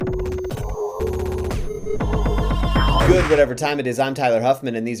Good, whatever time it is, I'm Tyler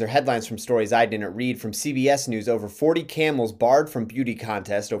Huffman, and these are headlines from stories I didn't read. From CBS News, over 40 camels barred from beauty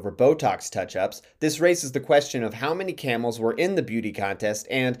contest over Botox touch-ups. This raises the question of how many camels were in the beauty contest,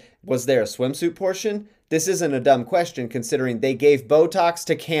 and was there a swimsuit portion? This isn't a dumb question, considering they gave Botox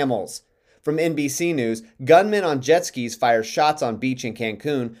to camels. From NBC News, gunmen on jet skis fire shots on beach in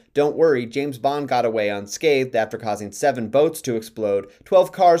Cancun. Don't worry, James Bond got away unscathed after causing 7 boats to explode,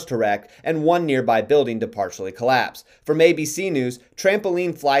 12 cars to wreck, and 1 nearby building to partially collapse. From ABC News,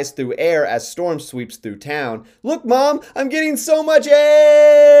 trampoline flies through air as storm sweeps through town. Look, Mom, I'm getting so much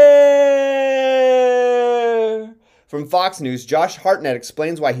air! From Fox News, Josh Hartnett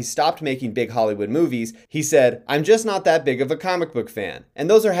explains why he stopped making big Hollywood movies. He said, "I'm just not that big of a comic book fan." And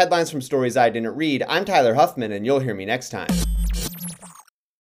those are headlines from stories I didn't read. I'm Tyler Huffman, and you'll hear me next time.